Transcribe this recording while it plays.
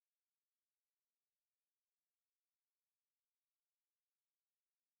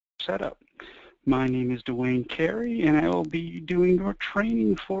setup. My name is Dwayne Carey, and I will be doing your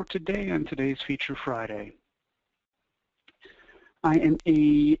training for today on today's Feature Friday. I am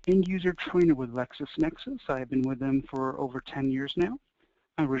a end-user trainer with LexisNexis. I have been with them for over 10 years now.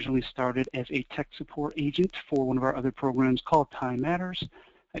 I originally started as a tech support agent for one of our other programs called Time Matters.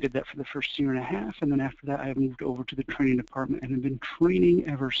 I did that for the first year and a half, and then after that I have moved over to the training department and have been training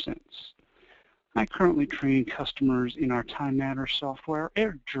ever since. I currently train customers in our Time Matters software,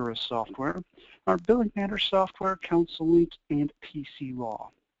 our Juris software, our Billing Matters software, CounselLink, and PC Law.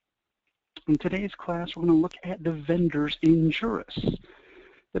 In today's class, we're going to look at the vendors in Juris.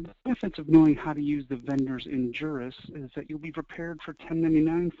 The benefits of knowing how to use the vendors in Juris is that you'll be prepared for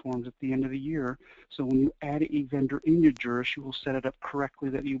 1099 forms at the end of the year. So when you add a vendor in your Juris, you will set it up correctly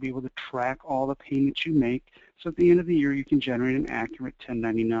that you'll be able to track all the payments you make. So at the end of the year, you can generate an accurate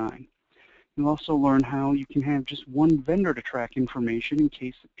 1099. You'll also learn how you can have just one vendor to track information in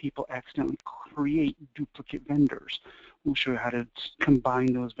case people accidentally create duplicate vendors. We'll show you how to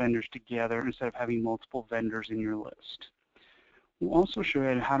combine those vendors together instead of having multiple vendors in your list. We'll also show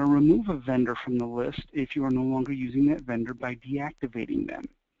you how to remove a vendor from the list if you are no longer using that vendor by deactivating them.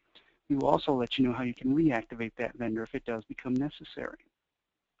 We will also let you know how you can reactivate that vendor if it does become necessary.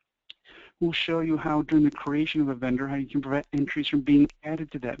 We'll show you how during the creation of a vendor, how you can prevent entries from being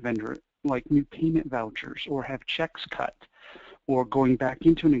added to that vendor, like new payment vouchers or have checks cut, or going back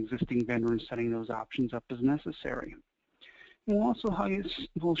into an existing vendor and setting those options up as necessary. We'll also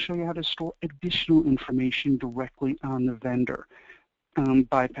we'll show you how to store additional information directly on the vendor,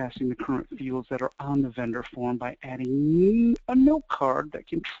 bypassing the current fields that are on the vendor form by adding a note card that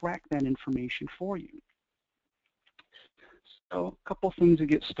can track that information for you. So a couple things to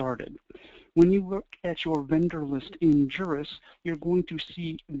get started. When you look at your vendor list in Juris, you're going to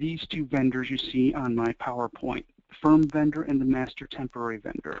see these two vendors you see on my PowerPoint, the firm vendor and the master temporary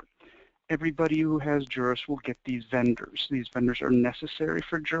vendor. Everybody who has Juris will get these vendors. These vendors are necessary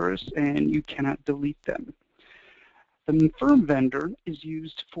for Juris, and you cannot delete them. The firm vendor is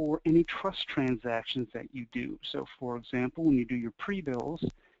used for any trust transactions that you do. So, for example, when you do your pre-bills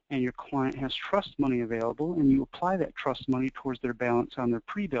and your client has trust money available and you apply that trust money towards their balance on their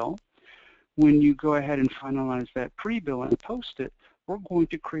pre-bill, when you go ahead and finalize that pre-bill and post it, we're going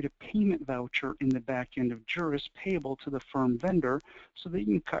to create a payment voucher in the back end of Juris payable to the firm vendor so that you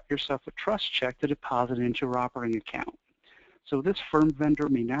can cut yourself a trust check to deposit into your operating account. So this firm vendor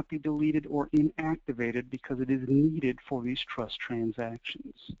may not be deleted or inactivated because it is needed for these trust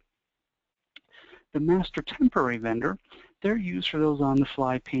transactions. The master temporary vendor, they're used for those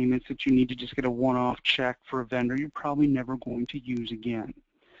on-the-fly payments that you need to just get a one-off check for a vendor you're probably never going to use again.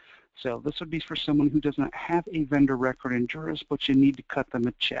 So this would be for someone who does not have a vendor record in Juris, but you need to cut them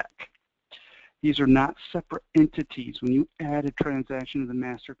a check. These are not separate entities. When you add a transaction to the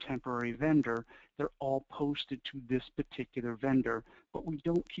master temporary vendor, they're all posted to this particular vendor, but we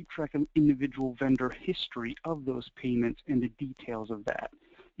don't keep track of individual vendor history of those payments and the details of that.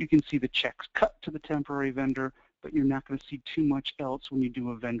 You can see the checks cut to the temporary vendor, but you're not going to see too much else when you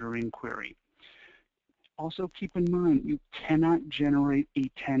do a vendor inquiry. Also keep in mind, you cannot generate a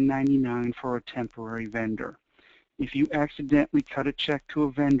 1099 for a temporary vendor. If you accidentally cut a check to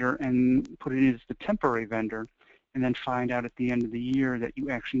a vendor and put it as the temporary vendor, and then find out at the end of the year that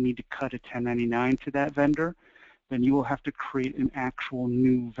you actually need to cut a 1099 to that vendor, then you will have to create an actual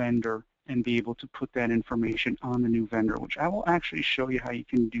new vendor and be able to put that information on the new vendor, which I will actually show you how you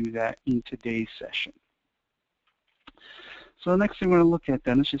can do that in today's session. So the next thing we're going to look at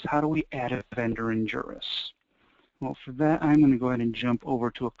then is just how do we add a vendor in Juris. Well, for that, I'm going to go ahead and jump over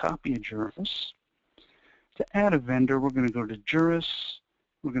to a copy of Juris. To add a vendor, we're going to go to Juris,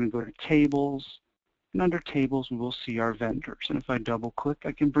 we're going to go to Tables, and under Tables, we will see our vendors. And if I double-click,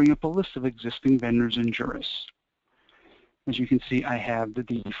 I can bring up a list of existing vendors in Juris. As you can see, I have the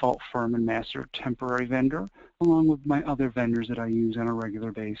default firm and master temporary vendor, along with my other vendors that I use on a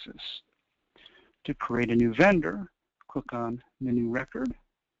regular basis. To create a new vendor, click on the new record,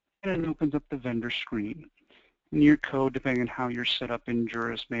 and it opens up the vendor screen. And your code, depending on how you're set up in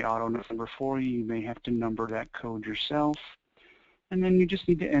Juris, may auto-number for you. You may have to number that code yourself. And then you just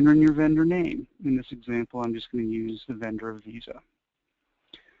need to enter in your vendor name. In this example, I'm just going to use the vendor of Visa.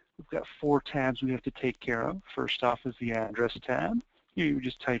 We've got 4 tabs we have to take care of. First off is the address tab. Here you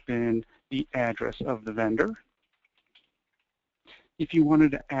just type in the address of the vendor. If you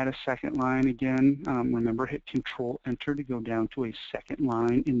wanted to add a second line again, remember hit Control-Enter to go down to a second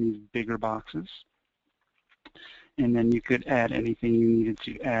line in these bigger boxes. And then you could add anything you needed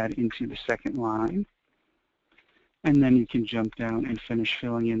to add into the second line. And then you can jump down and finish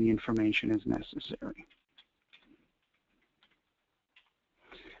filling in the information as necessary.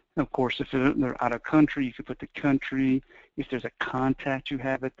 Of course, if they're out of country, you could put the country. If there's a contact you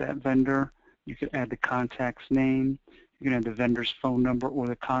have at that vendor, you could add the contact's name. You can add the vendor's phone number or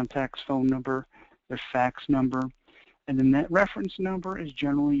the contact's phone number, their fax number. And then that reference number is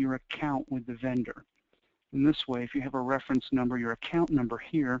generally your account with the vendor. In this way, if you have a reference number, your account number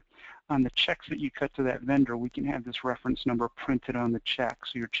here, on the checks that you cut to that vendor, we can have this reference number printed on the check.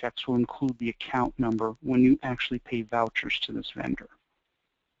 So your checks will include the account number when you actually pay vouchers to this vendor.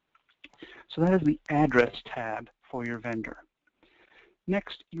 So that is the address tab for your vendor.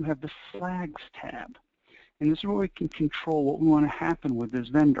 Next, you have the flags tab. And this is where we can control what we want to happen with this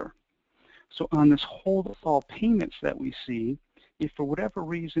vendor. So on this hold all payments that we see, if for whatever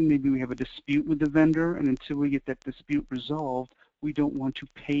reason maybe we have a dispute with the vendor, and until we get that dispute resolved, we don't want to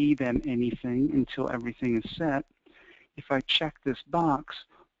pay them anything until everything is set, if I check this box,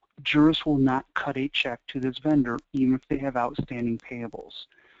 Juris will not cut a check to this vendor even if they have outstanding payables.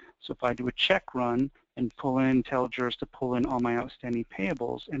 So if I do a check run and tell Juris to pull in all my outstanding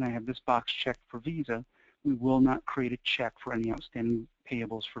payables, and I have this box checked for Visa, we will not create a check for any outstanding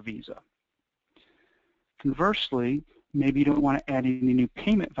payables for Visa. Conversely, maybe you don't want to add any new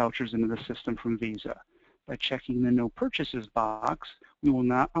payment vouchers into the system from Visa. By checking the No Purchases box, we will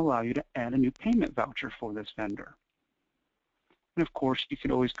not allow you to add a new payment voucher for this vendor. And of course, you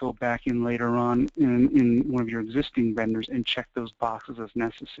could always go back in later on in one of your existing vendors and check those boxes as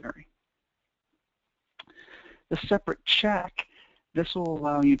necessary. The separate check, this will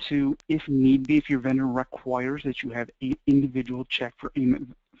allow you to, if need be, if your vendor requires that you have an individual check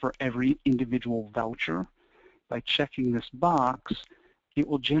for every individual voucher, by checking this box, it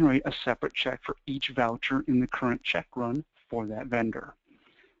will generate a separate check for each voucher in the current check run for that vendor.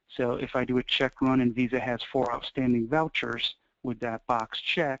 So if I do a check run and Visa has 4 outstanding vouchers, with that box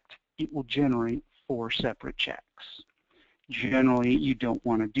checked, it will generate 4 separate checks. Generally, you don't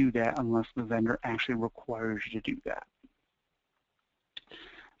want to do that unless the vendor actually requires you to do that.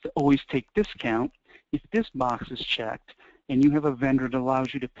 To always take discount, if this box is checked and you have a vendor that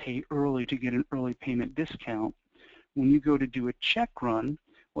allows you to pay early to get an early payment discount, when you go to do a check run,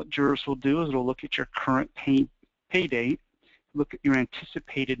 what Juris will do is it'll look at your current pay date, look at your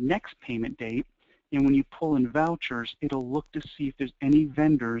anticipated next payment date, and when you pull in vouchers, it'll look to see if there's any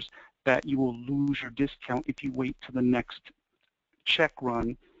vendors that you will lose your discount if you wait till the next check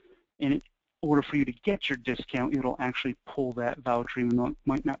run. And in order for you to get your discount, it'll actually pull that voucher, even though it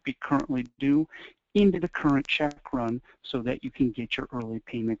might not be currently due, into the current check run so that you can get your early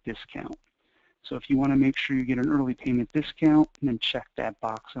payment discount. So if you want to make sure you get an early payment discount, then check that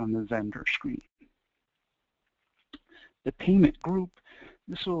box on the vendor screen. The payment group,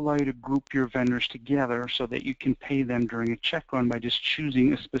 this will allow you to group your vendors together so that you can pay them during a check run by just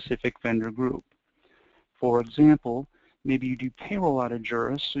choosing a specific vendor group. For example, maybe you do payroll out of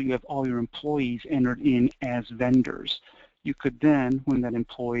Juris, so you have all your employees entered in as vendors. You could then, when that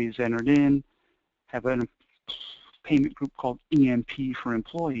employee is entered in, have a payment group called EMP for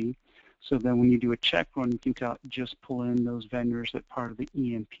employee. So then when you do a check run, you can just pull in those vendors that are part of the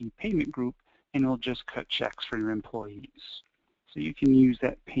EMP payment group, and it'll just cut checks for your employees. So you can use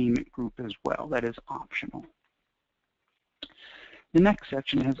that payment group as well. That is optional. The next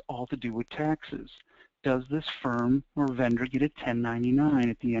section has all to do with taxes. Does this firm or vendor get a 1099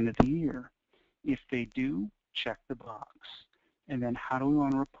 at the end of the year? If they do, check the box. And then how do we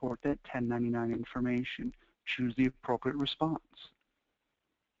want to report that 1099 information? Choose the appropriate response.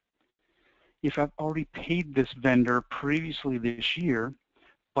 If I've already paid this vendor previously this year,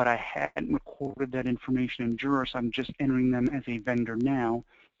 but I hadn't recorded that information in Juris, I'm just entering them as a vendor now,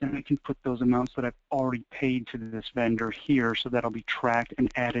 then I can put those amounts that I've already paid to this vendor here, so that'll be tracked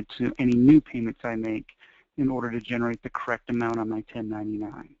and added to any new payments I make in order to generate the correct amount on my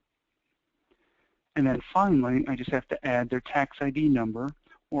 1099. And then finally, I just have to add their tax ID number,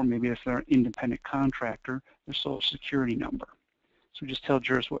 or maybe if they're an independent contractor, their social security number. So just tell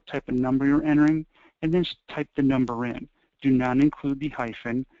Juris what type of number you're entering, and then just type the number in. Do not include the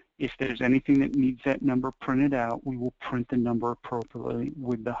hyphen. If there's anything that needs that number printed out, we will print the number appropriately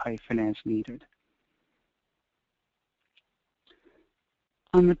with the hyphen as needed.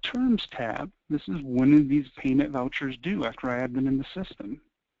 On the Terms tab, this is when these payment vouchers due after I add them in the system.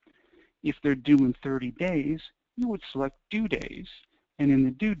 If they're due in 30 days, you would select Due Days, and in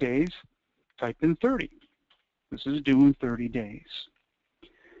the Due Days, type in 30. This is due in 30 days.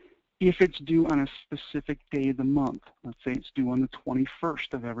 If it's due on a specific day of the month, let's say it's due on the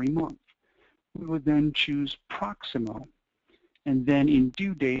 21st of every month, we would then choose Proximo, and then in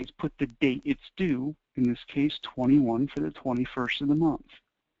Due Days put the date it's due, in this case 21 for the 21st of the month.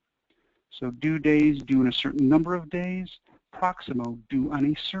 So Due Days due in a certain number of days, proximo due on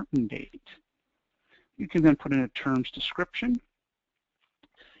a certain date. You can then put in a terms description.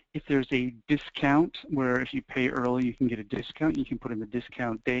 If there's a discount, where if you pay early you can get a discount, you can put in the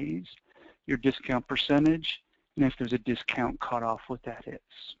discount days, your discount percentage, and if there's a discount cutoff, what that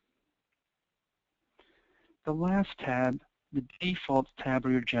is. The last tab, the default tab,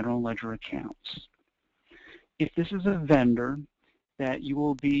 are your general ledger accounts. If this is a vendor that you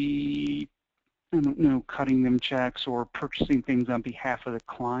will be, I don't know, cutting them checks or purchasing things on behalf of the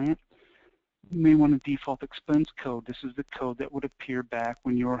client, you may want a default expense code. This is the code that would appear back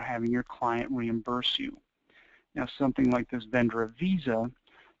when you're having your client reimburse you. Now, something like this vendor of Visa,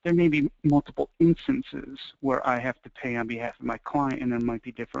 there may be multiple instances where I have to pay on behalf of my client, and there might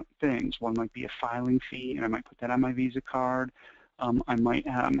be different things. One might be a filing fee, and I might put that on my Visa card. I might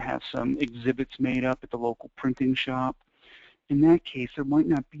have some exhibits made up at the local printing shop. In that case, there might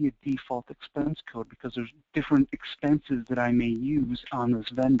not be a default expense code because there's different expenses that I may use on this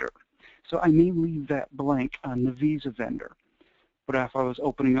vendor. So I may leave that blank on the Visa vendor. But if I was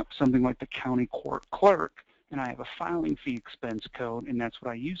opening up something like the county court clerk and I have a filing fee expense code and that's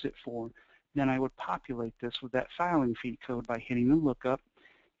what I use it for, then I would populate this with that filing fee code by hitting the lookup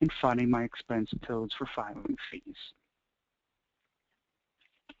and finding my expense codes for filing fees.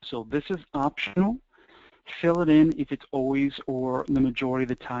 So this is optional. Fill it in if it's always or the majority of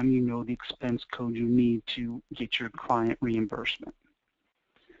the time you know the expense code you need to get your client reimbursement.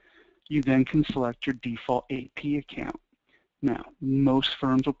 You then can select your default AP account. Now, most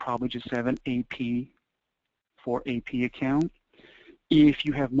firms will probably just have an AP for AP account. If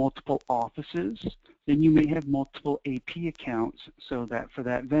you have multiple offices, then you may have multiple AP accounts so that for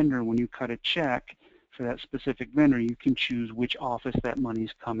that vendor, when you cut a check for that specific vendor, you can choose which office that money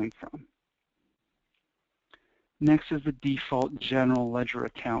is coming from. Next is the default general ledger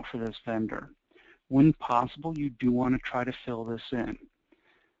account for this vendor. When possible, you do want to try to fill this in.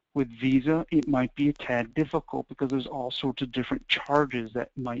 With Visa, it might be a tad difficult because there's all sorts of different charges that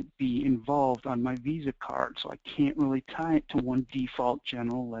might be involved on my Visa card, so I can't really tie it to one default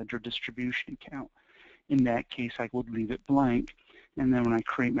general ledger distribution account. In that case, I would leave it blank, and then when I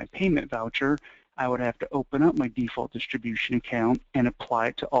create my payment voucher, I would have to open up my default distribution account and apply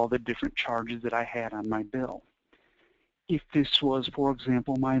it to all the different charges that I had on my bill. If this was, for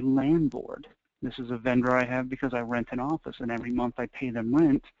example, my landlord, this is a vendor I have because I rent an office and every month I pay them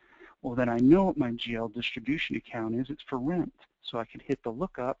rent, well then I know what my GL distribution account is, it's for rent. So I can hit the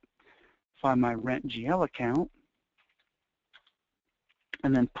lookup, find my rent GL account,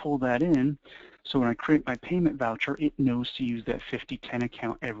 and then pull that in. So when I create my payment voucher, it knows to use that 5010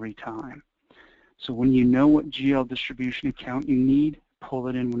 account every time. So when you know what GL distribution account you need, pull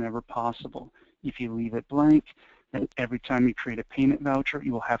it in whenever possible. If you leave it blank, then every time you create a payment voucher,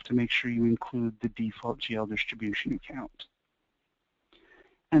 you will have to make sure you include the default GL distribution account.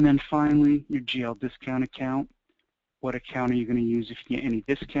 And then finally, your GL discount account. What account are you going to use if you get any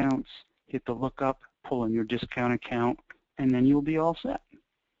discounts? Hit the lookup, pull in your discount account, and then you'll be all set.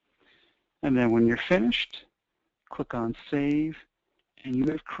 And then when you're finished, click on Save, and you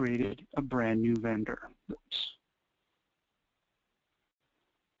have created a brand new vendor. Oops.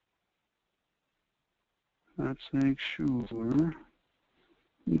 Let's make sure.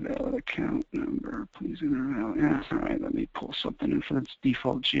 Valid account number, please enter valid. Yeah, all right, let me pull something in for this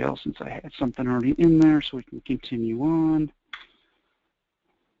default GL since I had something already in there so we can continue on.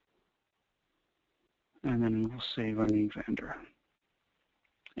 And then we'll save our new vendor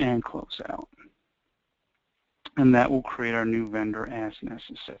and close out. And that will create our new vendor as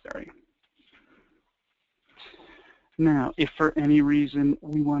necessary. Now, if for any reason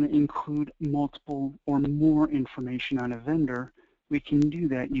we want to include multiple or more information on a vendor, we can do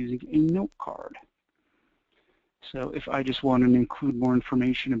that using a note card. So if I just want to include more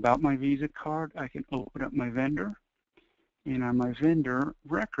information about my Visa card, I can open up my vendor, and on my vendor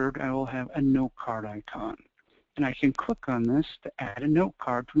record, I will have a note card icon. And I can click on this to add a note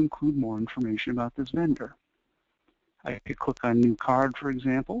card to include more information about this vendor. I could click on New Card, for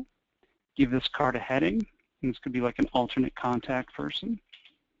example, give this card a heading, and this could be like an alternate contact person.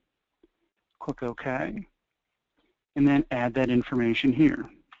 Click OK, and then add that information here.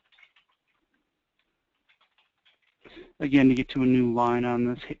 Again, to get to a new line on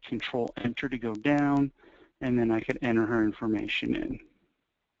this, hit Control-Enter to go down, and then I could enter her information in.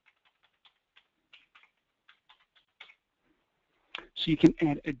 So you can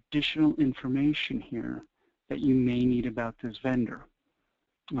add additional information here that you may need about this vendor.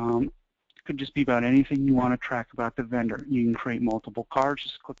 It could just be about anything you want to track about the vendor. You can create multiple cards,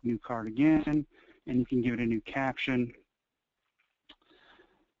 just click New Card again, and you can give it a new caption.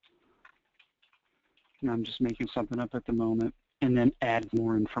 and I'm just making something up at the moment, and then add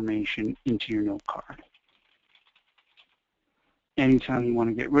more information into your note card. Anytime you want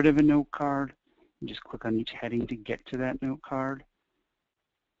to get rid of a note card, you just click on each heading to get to that note card.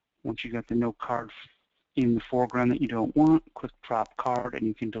 Once you got the note card in the foreground that you don't want, click drop card and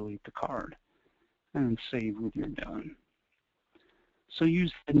you can delete the card. And then save when you're done. So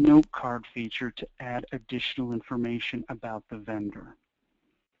use the note card feature to add additional information about the vendor.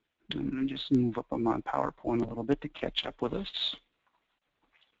 I'm going to just move up on my PowerPoint a little bit to catch up with us.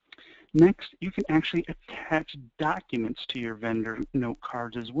 Next, you can actually attach documents to your vendor note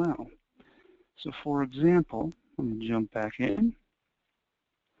cards as well. So for example, let me jump back in.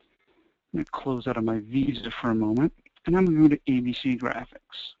 I'm going to close out of my Visa for a moment, and I'm going to go to ABC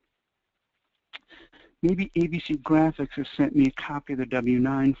Graphics. Maybe ABC Graphics has sent me a copy of the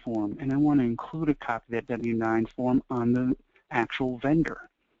W-9 form, and I want to include a copy of that W-9 form on the actual vendor.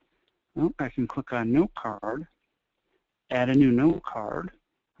 Well, I can click on Note Card, add a new note card.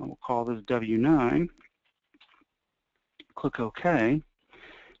 I will call this W-9, click OK,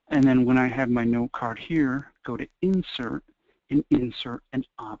 and then when I have my note card here, go to Insert and insert an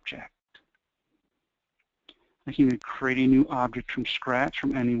object. I can either create a new object from scratch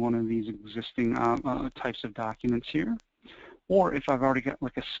from any one of these existing types of documents here, or if I've already got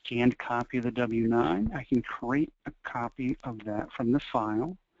like a scanned copy of the W-9, I can create a copy of that from the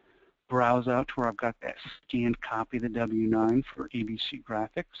file, browse out to where I've got that scanned copy of the W-9 for ABC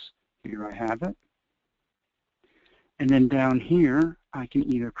Graphics. Here I have it. And then down here, I can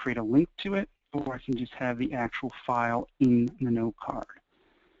either create a link to it, or I can just have the actual file in the note card.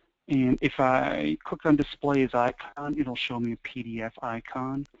 And if I click on Display as Icon, it'll show me a PDF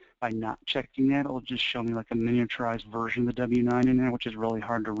icon. By not checking that, it'll just show me like a miniaturized version of the W-9 in there, which is really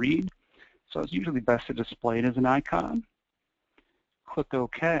hard to read. So it's usually best to display it as an icon. Click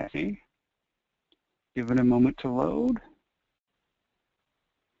OK. Give it a moment to load.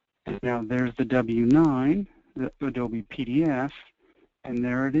 And now there's the W-9, the Adobe PDF, and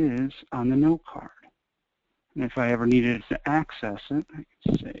there it is on the note card. And if I ever needed to access it, I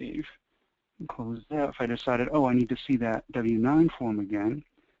can save and close that. If I decided, oh, I need to see that W-9 form again,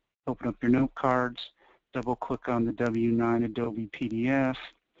 open up your note cards, double-click on the W-9 Adobe PDF.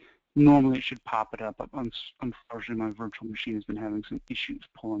 Normally it should pop it up. Unfortunately, my virtual machine has been having some issues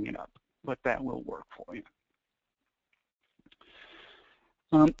pulling it up, but that will work for you.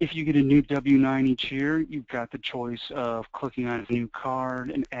 If you get a new W-9 each year, you've got the choice of clicking on a new card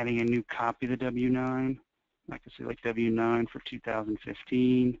and adding a new copy of the W-9. I can see like W-9 for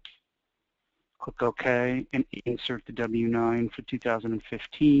 2015. Click OK and insert the W-9 for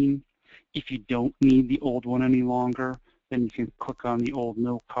 2015. If you don't need the old one any longer, then you can click on the old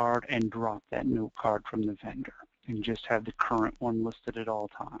note card and drop that note card from the vendor and just have the current one listed at all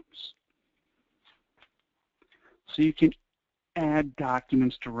times. So you can add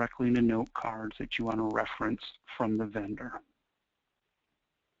documents directly into note cards that you want to reference from the vendor.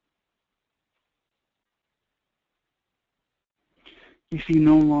 If you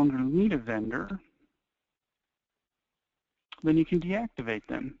no longer need a vendor, then you can deactivate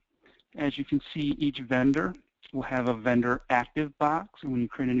them. As you can see, each vendor will have a vendor active box, and when you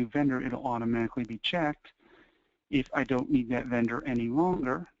create a new vendor, it'll automatically be checked. If I don't need that vendor any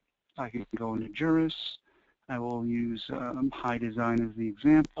longer, I can go into Juris. I will use High Design as the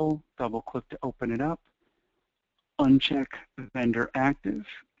example, double-click to open it up, uncheck vendor active.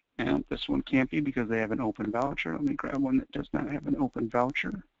 Now, this one can't be because they have an open voucher. Let me grab one that does not have an open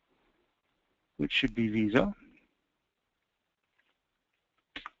voucher, which should be Visa.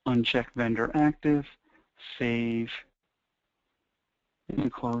 Uncheck vendor active, save,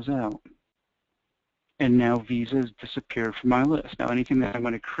 and close out. And now Visa has disappeared from my list. Now, anything that I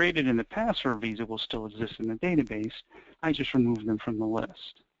might have created in the past for Visa will still exist in the database. I just removed them from the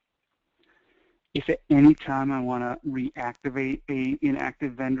list. If at any time I want to reactivate an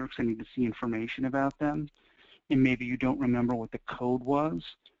inactive vendor because I need to see information about them, and maybe you don't remember what the code was,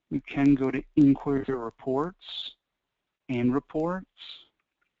 you can go to Inquiry Reports and Reports,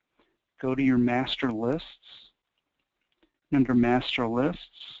 go to your master lists. Under master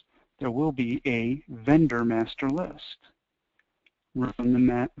lists, there will be a vendor master list. Run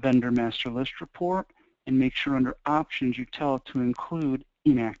the vendor master list report and make sure under options you tell it to include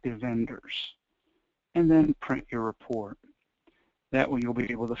inactive vendors. And then print your report. That way you'll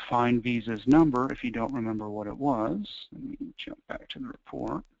be able to find Visa's number if you don't remember what it was. Let me jump back to the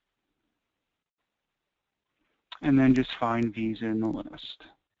report. And then just find Visa in the list.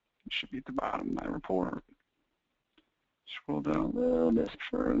 It should be at the bottom of my report. Scroll down a little bit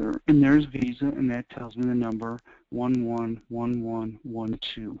further, and there's Visa, and that tells me the number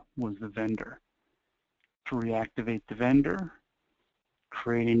 111112 was the vendor. To reactivate the vendor,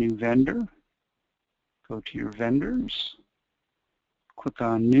 create a new vendor, go to your vendors, click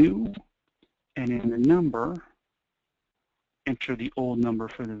on New, and in the number, enter the old number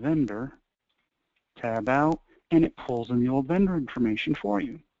for the vendor, tab out, and it pulls in the old vendor information for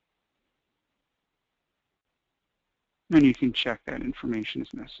you. And you can check that information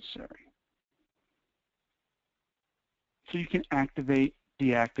as necessary. So you can activate,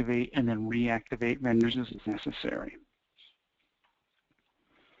 deactivate, and then reactivate vendors as necessary.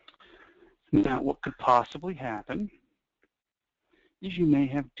 Now, what could possibly happen is you may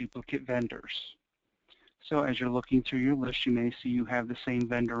have duplicate vendors. So as you're looking through your list, you may see you have the same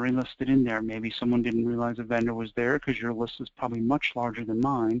vendor listed in there. Maybe someone didn't realize a vendor was there because your list is probably much larger than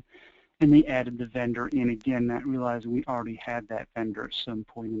mine, and they added the vendor in again, not realizing we already had that vendor at some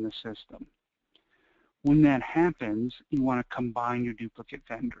point in the system. When that happens, you want to combine your duplicate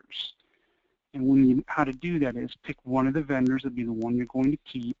vendors. And how to do that is pick one of the vendors that will be the one you're going to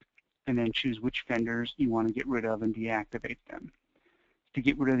keep, and then choose which vendors you want to get rid of and deactivate them. To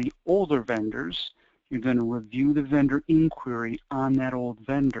get rid of the older vendors, you're going to review the vendor inquiry on that old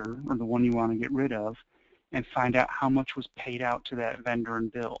vendor, or the one you want to get rid of, and find out how much was paid out to that vendor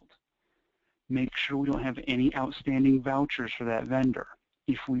and billed. Make sure we don't have any outstanding vouchers for that vendor.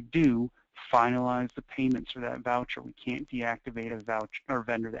 If we do, finalize the payments for that voucher. We can't deactivate a voucher or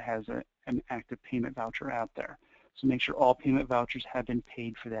vendor that has an active payment voucher out there. So make sure all payment vouchers have been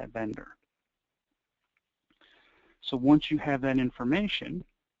paid for that vendor. So once you have that information,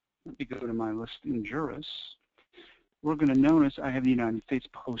 let me go to my list in Juris. We're going to notice I have the United States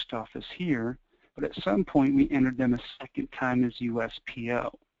Post Office here, but at some point we entered them a second time as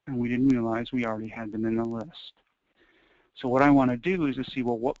USPO, and we didn't realize we already had them in the list. So what I want to do is to see,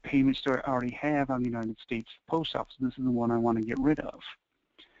 well, what payments do I already have on the United States Post Office? This is the one I want to get rid of.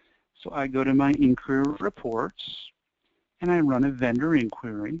 So I go to my inquiry reports, and I run a vendor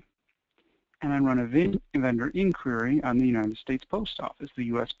inquiry, and I run a vendor inquiry on the United States Post Office,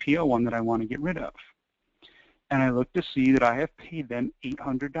 the USPO one that I want to get rid of. And I look to see that I have paid them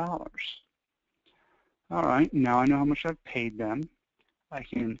 $800. All right, now I know how much I've paid them. I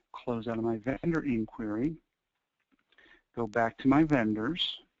can close out of my vendor inquiry, go back to my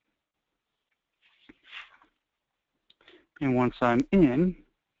vendors, and once I'm in,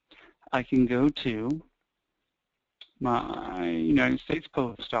 I can go to my United States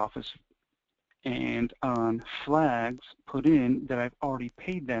Post Office and on flags put in that I've already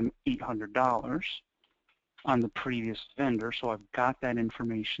paid them $800 on the previous vendor, so I've got that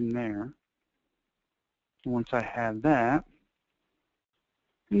information there. Once I have that,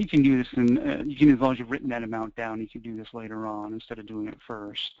 and you can do this in, as long as you've written that amount down, you can do this later on instead of doing it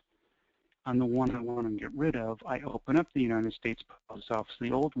first. On the one I want to get rid of, I open up the United States Post Office,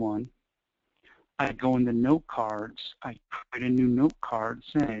 the old one. I go in the note cards. I create a new note card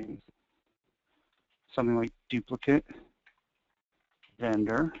saying something like duplicate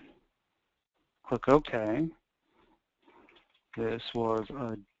vendor. Click OK. This was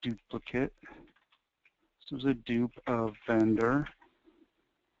a duplicate. This was a dupe of vendor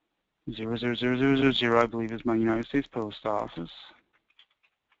 000000, I believe, is my United States Post Office.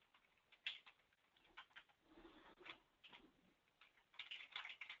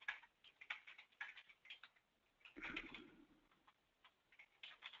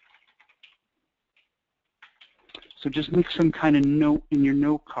 So just make some kind of note in your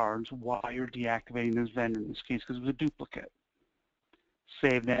note cards why you're deactivating this vendor, in this case because it was a duplicate.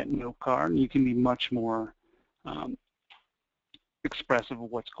 Save that note card, and you can be much more expressive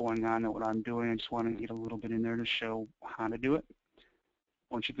of what's going on and what I'm doing. I just want to get a little bit in there to show how to do it.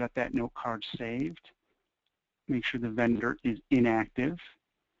 Once you've got that note card saved, make sure the vendor is inactive.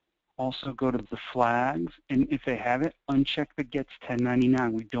 Also go to the flags, and if they have it, uncheck the gets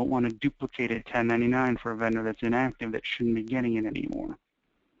 1099. We don't want to duplicate a 1099 for a vendor that's inactive that shouldn't be getting it anymore.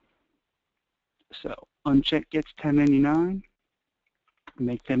 So uncheck gets 1099,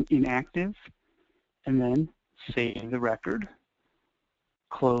 make them inactive, and then save the record.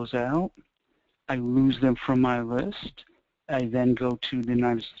 Close out. I lose them from my list. I then go to the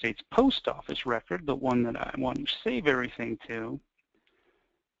United States Post Office record, the one that I want to save everything to.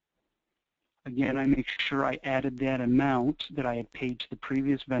 Again, I make sure I added that amount that I had paid to the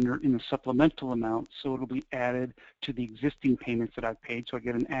previous vendor in the supplemental amount, so it'll be added to the existing payments that I've paid, so I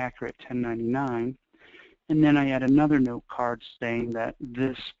get an accurate 1099. And then I add another note card saying that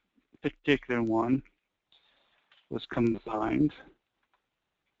this particular one was combined.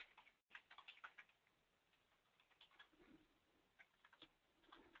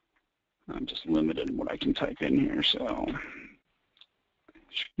 I'm just limited in what I can type in here, so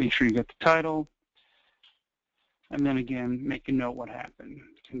make sure you get the title, And then again, make a note what happened.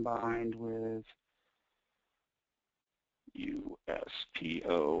 Combined with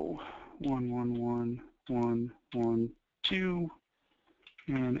USPO 111112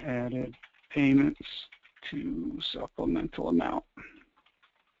 and added payments to supplemental amount.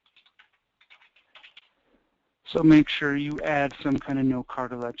 So make sure you add some kind of note card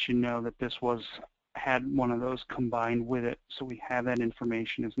to let you know that this had one of those combined with it, so we have that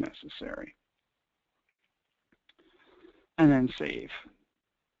information as necessary. And then save.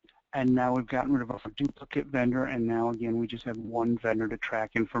 And now we've gotten rid of our duplicate vendor, and now again we just have one vendor to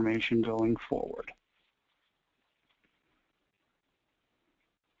track information going forward.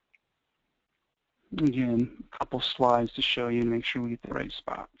 Again, a couple slides to show you and make sure we get the right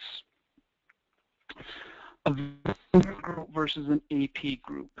spots. A vendor group versus an AP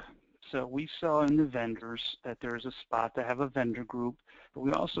group. So we saw in the vendors that there's a spot to have a vendor group, but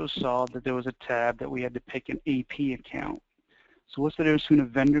we also saw that there was a tab that we had to pick an AP account. So what's the difference between a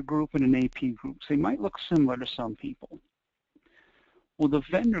vendor group and an AP group? So they might look similar to some people. Well, the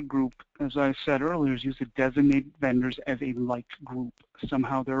vendor group, as I said earlier, is used to designate vendors as a like group.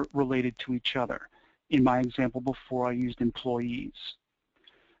 Somehow they're related to each other. In my example before, I used employees.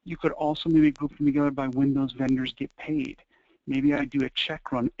 You could also maybe group them together by when those vendors get paid. Maybe I do a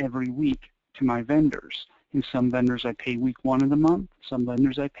check run every week to my vendors. In some vendors I pay week 1 of the month, some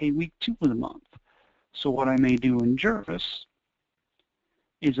vendors I pay week 2 of the month. So what I may do in Juris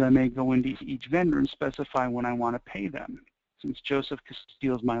is I may go into each vendor and specify when I want to pay them. Since Joseph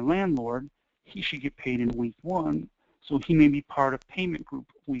Castillo is my landlord, he should get paid in week 1, so he may be part of payment group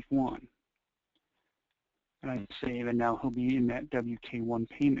week 1. And I save, and now he'll be in that WK1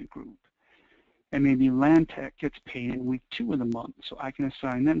 payment group. And maybe Landtech gets paid in week 2 of the month, so I can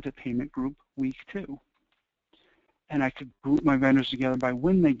assign them to payment group week 2. And I could group my vendors together by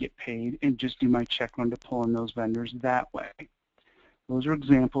when they get paid and just do my check run to pull in those vendors that way. Those are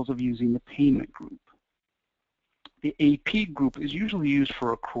examples of using the payment group. The AP group is usually used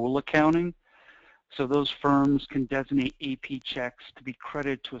for accrual accounting. So those firms can designate AP checks to be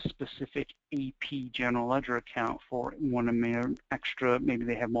credited to a specific AP general ledger account for one of their extra, maybe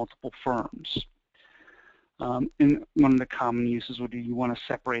they have multiple firms. And one of the common uses would be you want to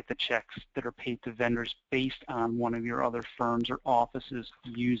separate the checks that are paid to vendors based on one of your other firms or offices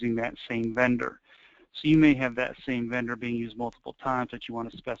using that same vendor. So you may have that same vendor being used multiple times, but you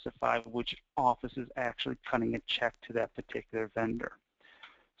want to specify which office is actually cutting a check to that particular vendor.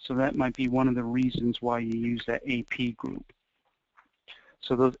 So that might be one of the reasons why you use that AP group.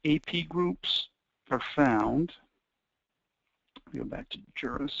 So those AP groups are found, go back to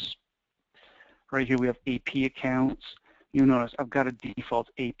Juris. Right here we have AP accounts. You'll notice I've got a default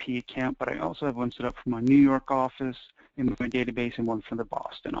AP account, but I also have one set up for my New York office in my database and one for the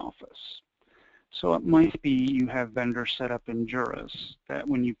Boston office. So it might be you have vendors set up in Juris that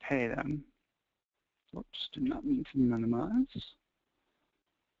when you pay them, whoops, did not mean to minimize,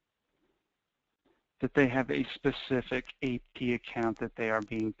 that they have a specific AP account that they are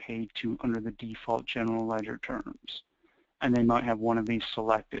being paid to under the default general ledger terms. And they might have one of these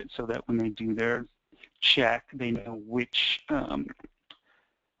selected so that when they do their check, they know which of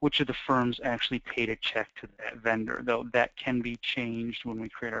the firms actually paid a check to that vendor. Though that can be changed when we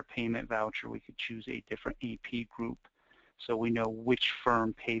create our payment voucher. We could choose a different AP group so we know which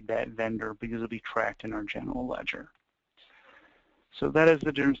firm paid that vendor because it'll be tracked in our general ledger. So that is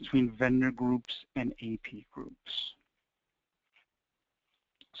the difference between vendor groups and AP groups.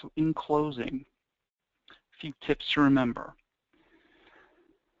 So in closing, a few tips to remember.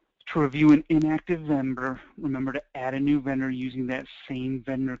 To review an inactive vendor, remember to add a new vendor using that same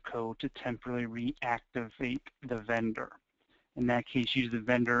vendor code to temporarily reactivate the vendor. In that case, use the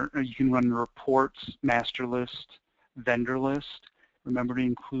vendor, or you can run the reports, master list, vendor list. Remember to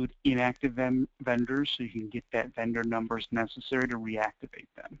include inactive vendors so you can get that vendor numbers necessary to reactivate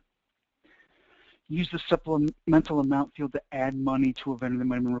them. Use the supplemental amount field to add money to a vendor that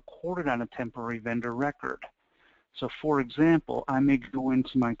might have been recorded on a temporary vendor record. So for example, I may go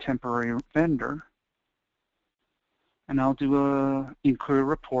into my temporary vendor and I'll do a inquiry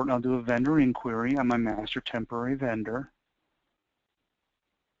report and I'll do a vendor inquiry on my master temporary vendor.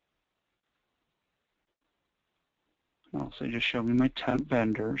 I'll say just show me my temp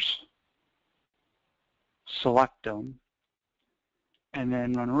vendors, select them, and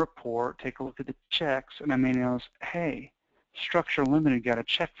then run a report, take a look at the checks, and I may notice, hey, Structure Limited got a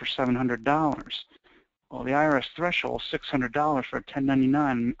check for $700. Well, the IRS threshold is $600 for a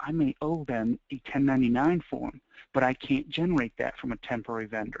 1099. I may owe them a 1099 form, but I can't generate that from a temporary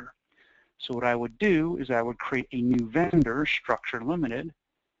vendor. So what I would do is I would create a new vendor, Structure Limited,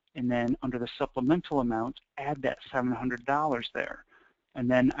 and then under the supplemental amount, add that $700 there. And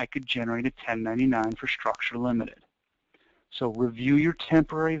then I could generate a 1099 for Structure Limited. So review your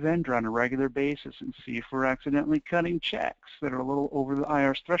temporary vendor on a regular basis and see if we're accidentally cutting checks that are a little over the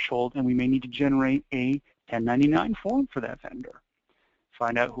IRS threshold, and we may need to generate a 1099 form for that vendor.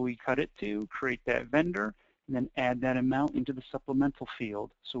 Find out who we cut it to, create that vendor, and then add that amount into the supplemental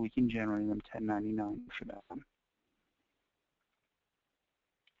field so we can generate them 1099 for them.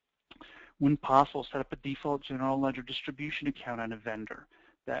 When possible, set up a default general ledger distribution account on a vendor.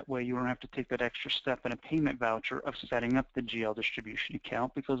 That way you don't have to take that extra step in a payment voucher of setting up the GL distribution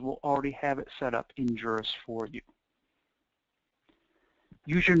account, because we'll already have it set up in Juris for you.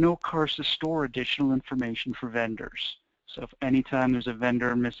 Use your note cards to store additional information for vendors. So if anytime there's a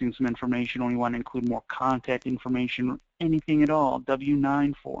vendor missing some information, or you want to include more contact information or anything at all,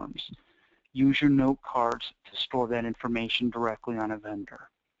 W-9 forms, use your note cards to store that information directly on a vendor.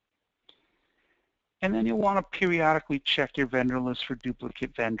 And then you'll want to periodically check your vendor list for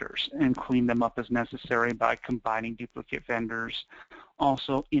duplicate vendors and clean them up as necessary by combining duplicate vendors.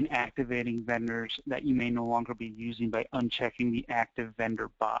 Also, inactivating vendors that you may no longer be using by unchecking the active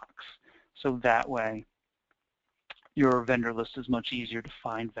vendor box. So that way, your vendor list is much easier to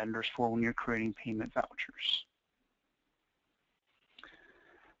find vendors for when you're creating payment vouchers.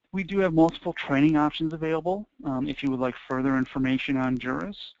 We do have multiple training options available if you would like further information on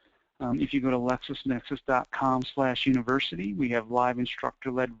Juris. If you go to lexisnexis.com/university, we have live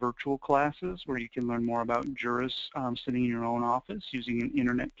instructor-led virtual classes where you can learn more about Juris sitting in your own office using an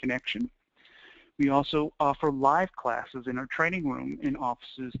internet connection. We also offer live classes in our training room in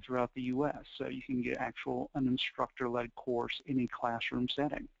offices throughout the U.S., so you can get an instructor-led course in a classroom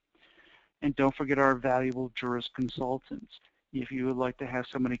setting. And don't forget our valuable Juris consultants. If you would like to have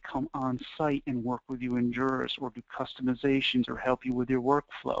somebody come on site and work with you in Juris, or do customizations or help you with your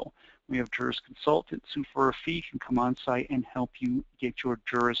workflow, we have Juris consultants who for a fee can come on site and help you get your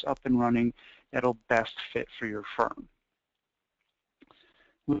Juris up and running that'll best fit for your firm.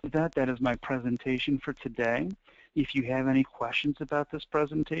 With that, that is my presentation for today. If you have any questions about this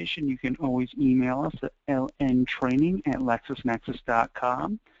presentation, you can always email us at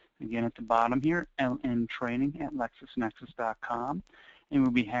lntraining@lexisnexis.com. Again, at the bottom here, lntraining@lexisnexis.com, and we'll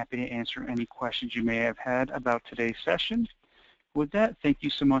be happy to answer any questions you may have had about today's session. With that, thank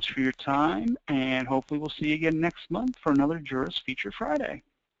you so much for your time, and hopefully we'll see you again next month for another Juris Feature Friday.